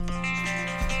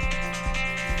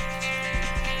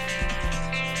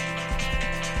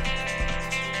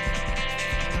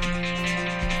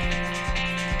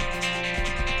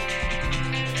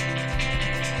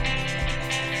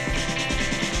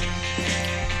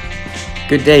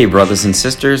Good day, brothers and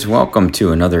sisters. Welcome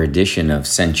to another edition of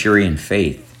Centurion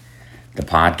Faith, the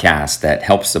podcast that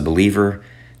helps the believer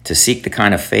to seek the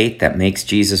kind of faith that makes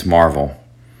Jesus marvel.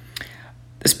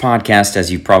 This podcast,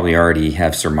 as you probably already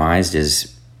have surmised,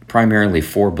 is primarily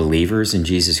for believers in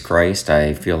Jesus Christ.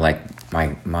 I feel like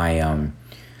my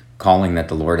calling that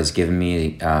the Lord has given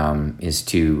me is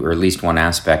to, or at least one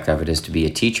aspect of it, is to be a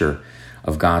teacher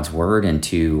of God's Word and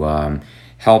to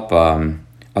help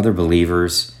other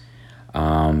believers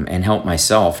and help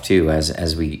myself too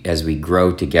as we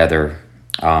grow together.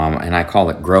 And I call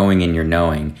it growing in your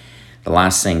knowing. The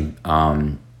last thing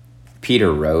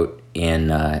Peter wrote in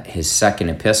his second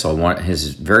epistle,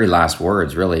 his very last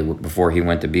words, really, before he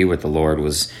went to be with the Lord,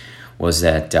 was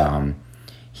that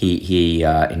he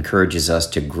encourages us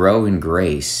to grow in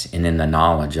grace and in the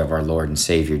knowledge of our Lord and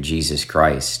Savior Jesus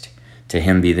Christ. To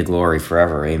Him be the glory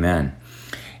forever. Amen.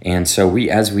 And so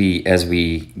as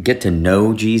we get to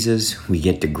know Jesus, we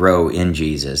get to grow in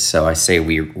Jesus. So I say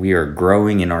we are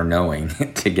growing in our knowing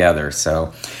together.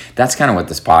 So that's kind of what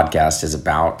this podcast is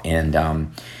about.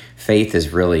 And faith is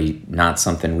really not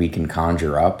something we can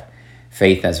conjure up.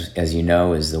 Faith, as you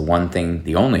know, is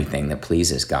the only thing that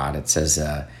pleases God. It says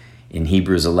in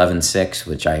Hebrews 11:6,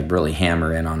 which I really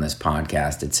hammer in on this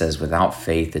podcast, it says, without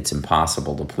faith, it's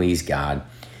impossible to please God.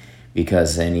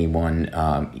 Because you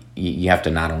have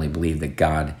to not only believe that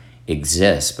God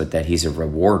exists, but that He's a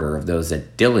rewarder of those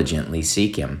that diligently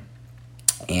seek Him.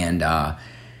 And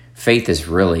faith is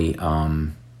really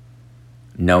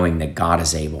knowing that God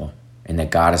is able and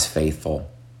that God is faithful.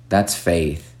 That's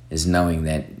faith, is knowing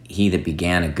that He that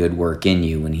began a good work in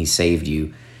you when He saved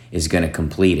you is going to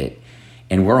complete it.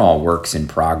 And we're all works in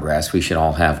progress. We should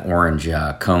all have orange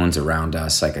cones around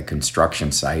us like a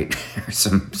construction site, or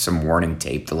some warning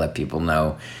tape to let people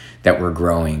know that we're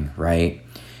growing, right?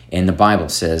 And the Bible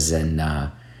says in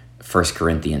 1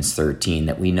 Corinthians 13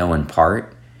 that we know in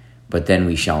part, but then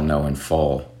we shall know in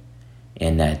full.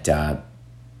 And that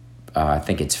I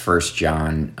think it's 1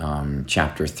 John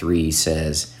chapter 3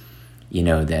 says,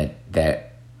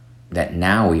 that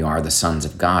now we are the sons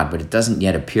of God, but it doesn't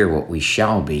yet appear what we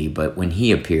shall be. But when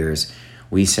He appears,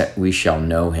 we shall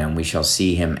know Him. We shall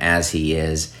see Him as He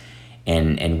is,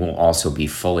 and we'll also be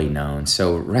fully known.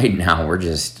 So right now we're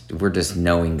just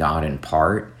knowing God in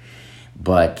part.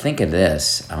 But think of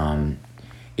this: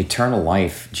 eternal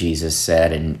life. Jesus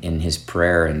said in His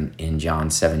prayer in John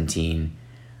 17,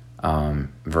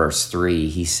 verse 3.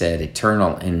 He said,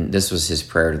 "Eternal," and this was His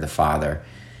prayer to the Father.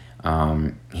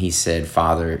 He said,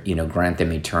 Father, grant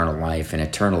them eternal life. And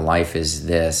eternal life is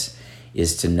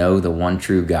to know the one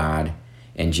true God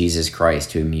and Jesus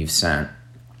Christ whom You've sent.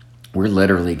 We're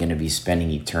literally going to be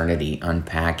spending eternity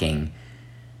unpacking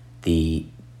the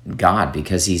God,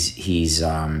 because He's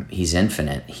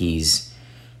infinite.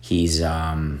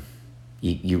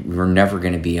 We're never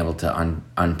going to be able to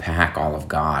unpack all of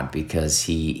God, because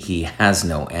He has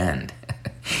no end.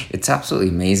 It's absolutely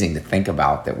amazing to think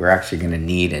about that we're actually going to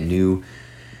need a new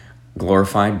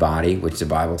glorified body, which the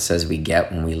Bible says we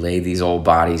get when we lay these old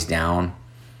bodies down.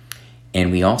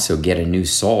 And we also get a new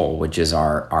soul, which is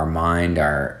our mind,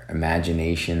 our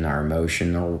imagination, our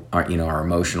emotional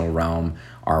realm,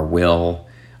 our will,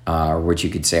 or what you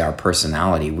could say our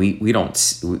personality. We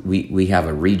have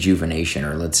a rejuvenation,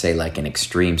 or let's say like an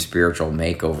extreme spiritual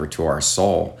makeover to our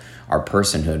soul, our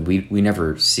personhood. We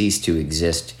never cease to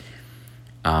exist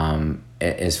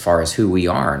as far as who we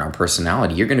are and our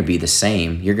personality. You're going to be the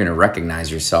same. You're going to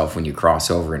recognize yourself when you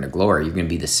cross over into glory. You're going to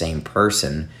be the same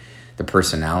person, the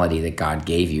personality that God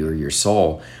gave you, or your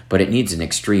soul, but it needs an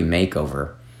extreme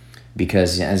makeover,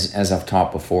 because as I've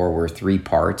taught before, we're three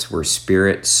parts. We're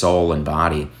spirit, soul, and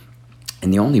body.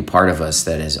 And the only part of us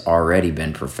that has already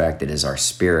been perfected is our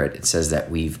spirit. It says that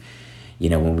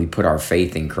when we put our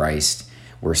faith in Christ,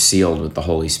 we're sealed with the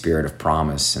Holy Spirit of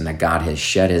promise, and that God has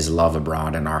shed His love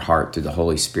abroad in our heart through the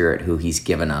Holy Spirit who He's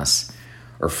given us.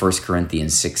 Or 1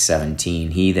 Corinthians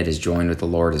 6:17, He that is joined with the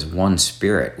Lord is one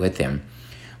spirit with Him.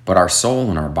 But our soul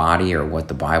and our body, or what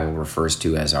the Bible refers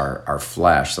to as our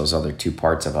flesh, those other two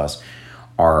parts of us,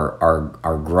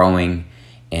 are growing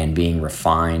and being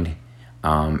refined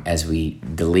as we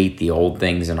delete the old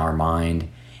things in our mind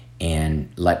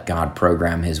and let God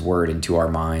program His word into our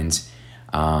minds.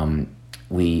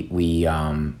 We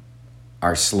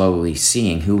are slowly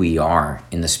seeing who we are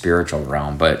in the spiritual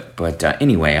realm. But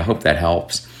anyway, I hope that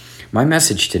helps. My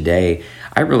message today,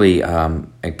 I really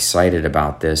excited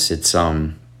about this.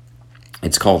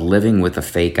 It's called Living with a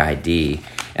Fake ID,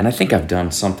 and I think I've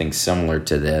done something similar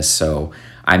to this. So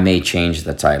I may change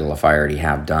the title if I already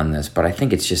have done this, but I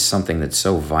think it's just something that's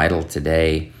so vital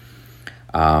today,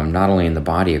 not only in the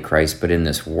body of Christ, but in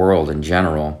this world in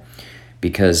general.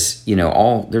 because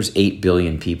there's 8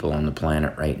 billion people on the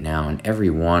planet right now, and every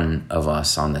one of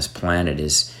us on this planet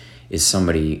is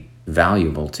somebody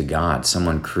valuable to God,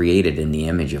 someone created in the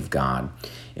image of God.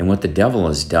 And what the devil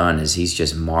has done is he's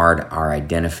just marred our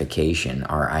identification,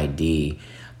 our ID.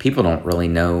 People don't really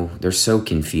know. They're so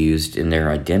confused in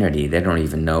their identity, they don't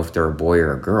even know if they're a boy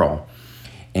or a girl.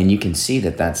 And you can see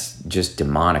that that's just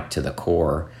demonic to the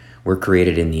core. We're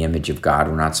created in the image of God.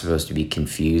 We're not supposed to be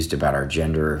confused about our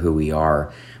gender or who we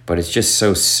are. But it's just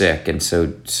so sick and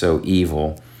so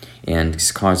evil, and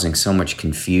it's causing so much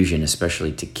confusion,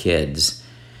 especially to kids.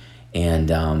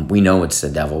 And we know it's the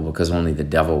devil because only the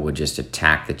devil would just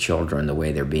attack the children the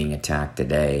way they're being attacked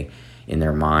today in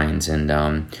their minds.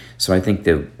 And so I think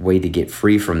the way to get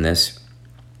free from this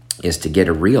is to get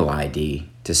a real ID,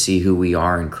 to see who we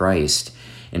are in Christ.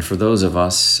 And for those of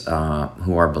us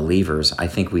who are believers, I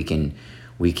think we can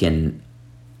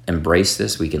embrace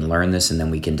this, we can learn this, and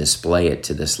then we can display it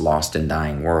to this lost and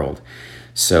dying world.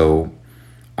 So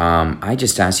I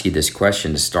just ask you this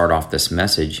question to start off this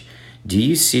message. Do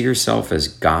you see yourself as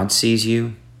God sees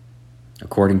you,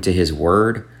 according to His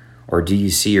Word, or do you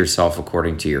see yourself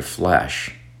according to your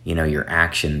flesh? Your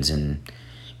actions and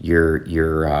your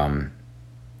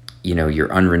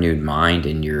unrenewed mind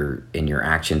and your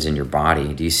actions in your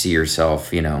body. Do you see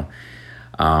yourself?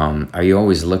 Are you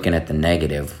always looking at the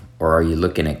negative, or are you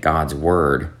looking at God's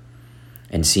Word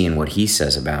and seeing what He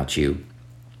says about you?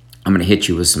 I'm going to hit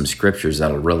you with some scriptures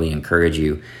that'll really encourage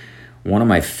you. One of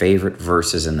my favorite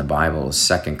verses in the Bible is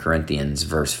 2 Corinthians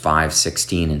verse 5,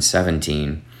 16, and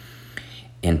 17.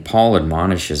 And Paul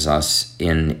admonishes us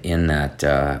in that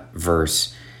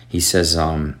verse. He says,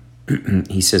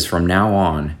 from now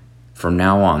on,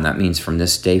 that means from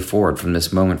this day forward, from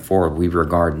this moment forward, we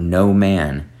regard no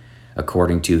man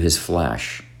according to his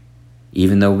flesh.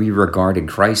 Even though we regarded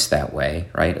Christ that way,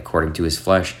 right, according to his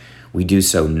flesh, we do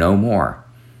so no more.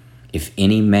 If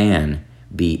any man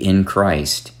be in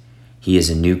Christ, he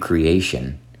is a new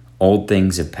creation. Old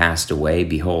things have passed away.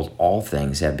 Behold, all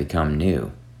things have become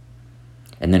new.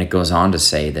 And then it goes on to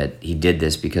say that he did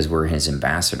this because we're his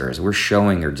ambassadors. We're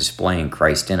showing or displaying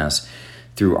Christ in us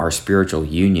through our spiritual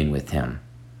union with him.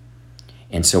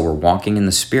 And so we're walking in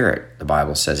the Spirit. The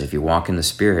Bible says if you walk in the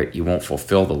Spirit, you won't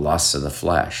fulfill the lusts of the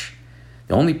flesh.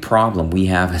 The only problem we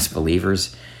have as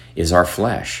believers is our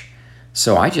flesh.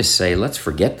 So I just say, let's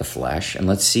forget the flesh and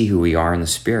let's see who we are in the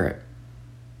Spirit.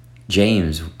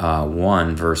 James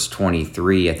 1, verse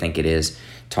 23, I think it is,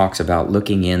 talks about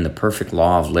looking in the perfect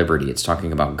law of liberty. It's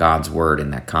talking about God's Word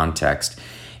in that context.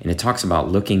 And it talks about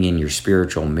looking in your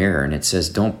spiritual mirror. And it says,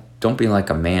 don't be like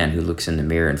a man who looks in the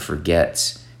mirror and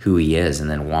forgets who he is and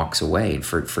then walks away and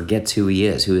forgets who he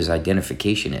is, who his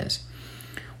identification is.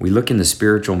 We look in the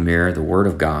spiritual mirror, the Word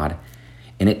of God,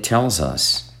 and it tells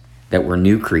us that we're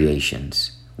new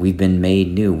creations. We've been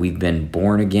made new. We've been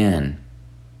born again.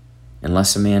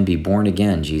 Unless a man be born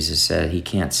again, Jesus said, he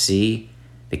can't see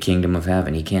the kingdom of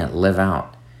heaven. He can't live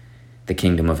out the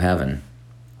kingdom of heaven.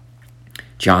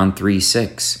 John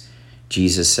 3:6,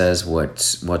 Jesus says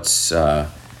let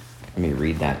me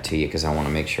read that to you because I want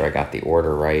to make sure I got the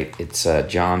order right. It's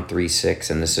John 3:6,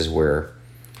 and this is where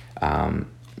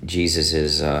Jesus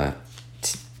is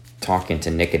talking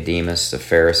to Nicodemus, the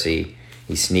Pharisee.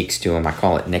 He sneaks to him. I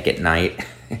call it Nick at night.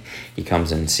 He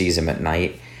comes and sees him at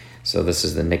night. So this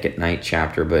is the Nick at night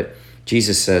chapter. But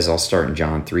Jesus says, I'll start in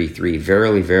John 3:3.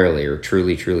 Verily, verily, or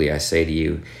truly, truly, I say to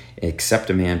you, except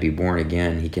a man be born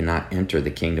again, he cannot enter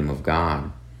the kingdom of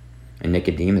God. And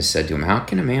Nicodemus said to him, how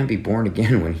can a man be born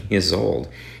again when he is old?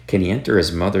 Can he enter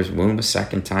his mother's womb a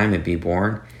second time and be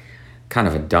born? Kind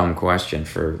of a dumb question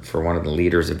for one of the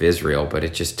leaders of Israel, but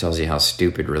it just tells you how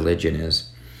stupid religion is.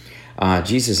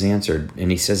 Jesus answered,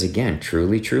 and he says again,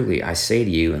 truly, truly, I say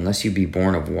to you, unless you be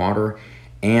born of water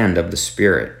and of the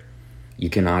Spirit,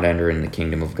 you cannot enter in the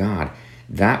kingdom of God.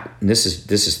 This is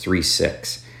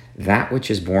 3:6. That which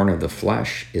is born of the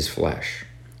flesh is flesh,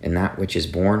 and that which is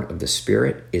born of the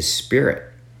Spirit is spirit.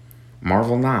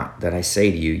 Marvel not that I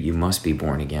say to you, you must be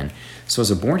born again. So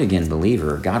as a born-again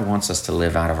believer, God wants us to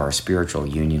live out of our spiritual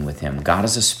union with him. God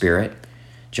is a spirit.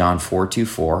 John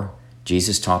 4:2-4,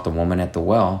 Jesus taught the woman at the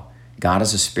well, God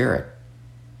is a spirit,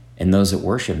 and those that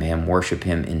worship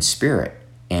him in spirit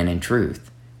and in truth.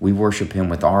 We worship him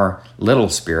with our little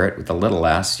spirit, with a little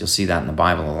s. You'll see that in the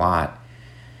Bible a lot.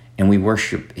 And we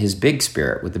worship his big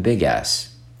spirit with the big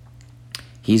S.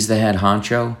 He's the head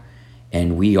honcho,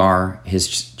 and we are his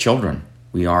children.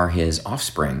 We are his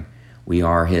offspring. We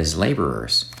are his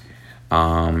laborers.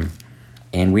 And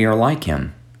we are like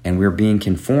him. And we're being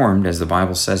conformed, as the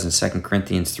Bible says in 2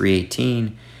 Corinthians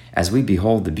 3:18, as we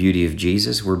behold the beauty of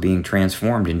Jesus, we're being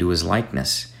transformed into his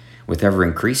likeness, with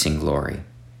ever-increasing glory,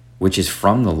 which is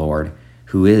from the Lord,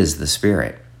 who is the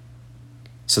Spirit.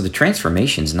 So the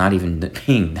transformation's not even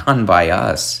being done by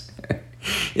us.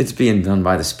 It's being done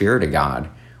by the Spirit of God.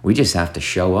 We just have to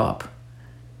show up.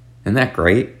 Isn't that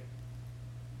great?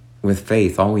 With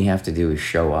faith, all we have to do is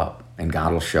show up, and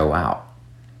God will show out.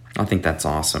 I think that's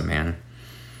awesome, man.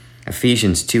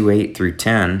 Ephesians 2:8 through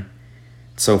 10.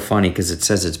 It's so funny because it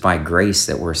says it's by grace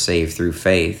that we're saved through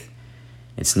faith.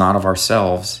 It's not of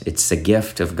ourselves. It's the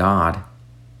gift of God.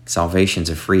 Salvation's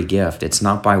a free gift. It's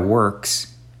not by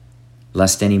works,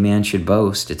 lest any man should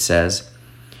boast, it says.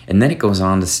 And then it goes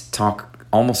on to talk,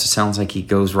 almost it sounds like he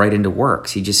goes right into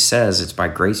works. He just says it's by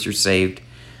grace you're saved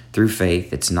through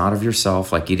faith. It's not of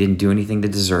yourself, like you didn't do anything to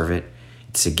deserve it.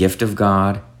 It's a gift of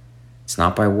God. It's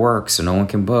not by works, so no one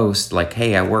can boast, like,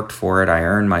 hey, I worked for it, I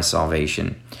earned my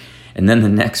salvation. And then the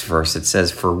next verse, it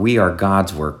says, for we are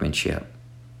God's workmanship,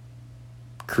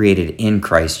 created in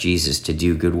Christ Jesus to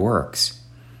do good works.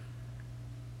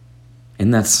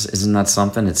 And isn't that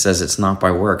something? It says it's not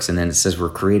by works, and then it says we're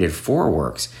created for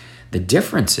works. The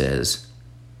difference is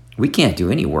we can't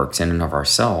do any works in and of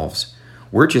ourselves.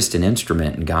 We're just an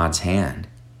instrument in God's hand.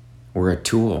 We're a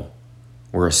tool.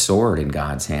 We're a sword in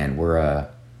God's hand.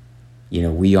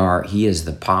 He is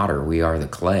the potter, we are the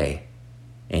clay,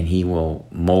 and he will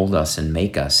mold us and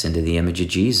make us into the image of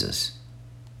Jesus.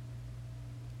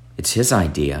 It's his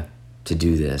idea to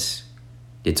do this.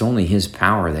 It's only his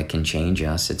power that can change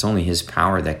us. It's only his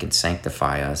power that can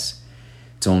sanctify us.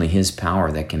 It's only his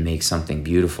power that can make something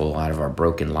beautiful out of our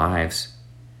broken lives.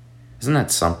 Isn't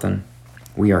that something?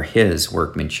 We are his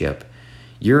workmanship.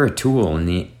 You're a tool in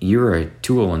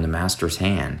the master's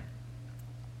hand.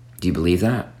 Do you believe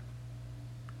that?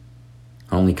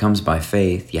 It only comes by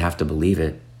faith. You have to believe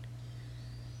it.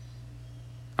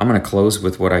 I'm going to close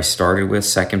with what I started with,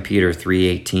 2 Peter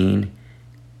 3:18.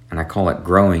 And I call it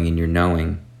growing in your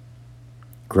knowing.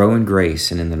 Grow in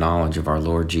grace and in the knowledge of our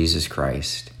Lord Jesus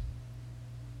Christ.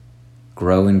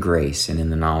 Grow in grace and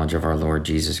in the knowledge of our Lord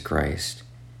Jesus Christ.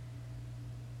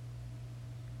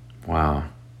 Wow.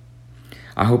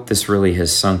 I hope this really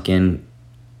has sunk in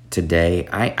today.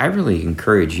 I really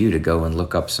encourage you to go and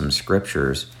look up some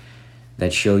scriptures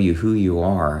that show you who you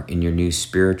are in your new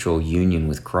spiritual union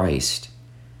with Christ.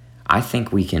 I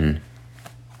think we can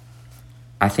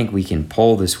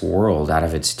pull this world out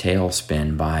of its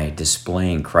tailspin by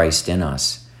displaying Christ in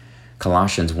us.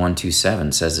 Colossians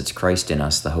 1:27 says it's Christ in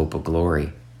us, the hope of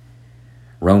glory.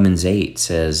 Romans 8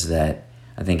 says that,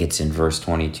 I think it's in verse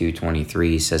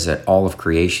 22-23, says that all of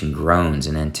creation groans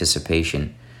in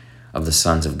anticipation of the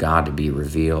sons of God to be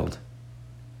revealed.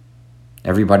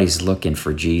 Everybody's looking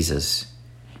for Jesus,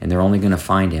 and they're only going to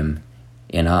find him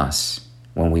in us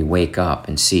when we wake up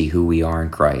and see who we are in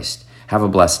Christ. Have a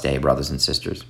blessed day, brothers and sisters.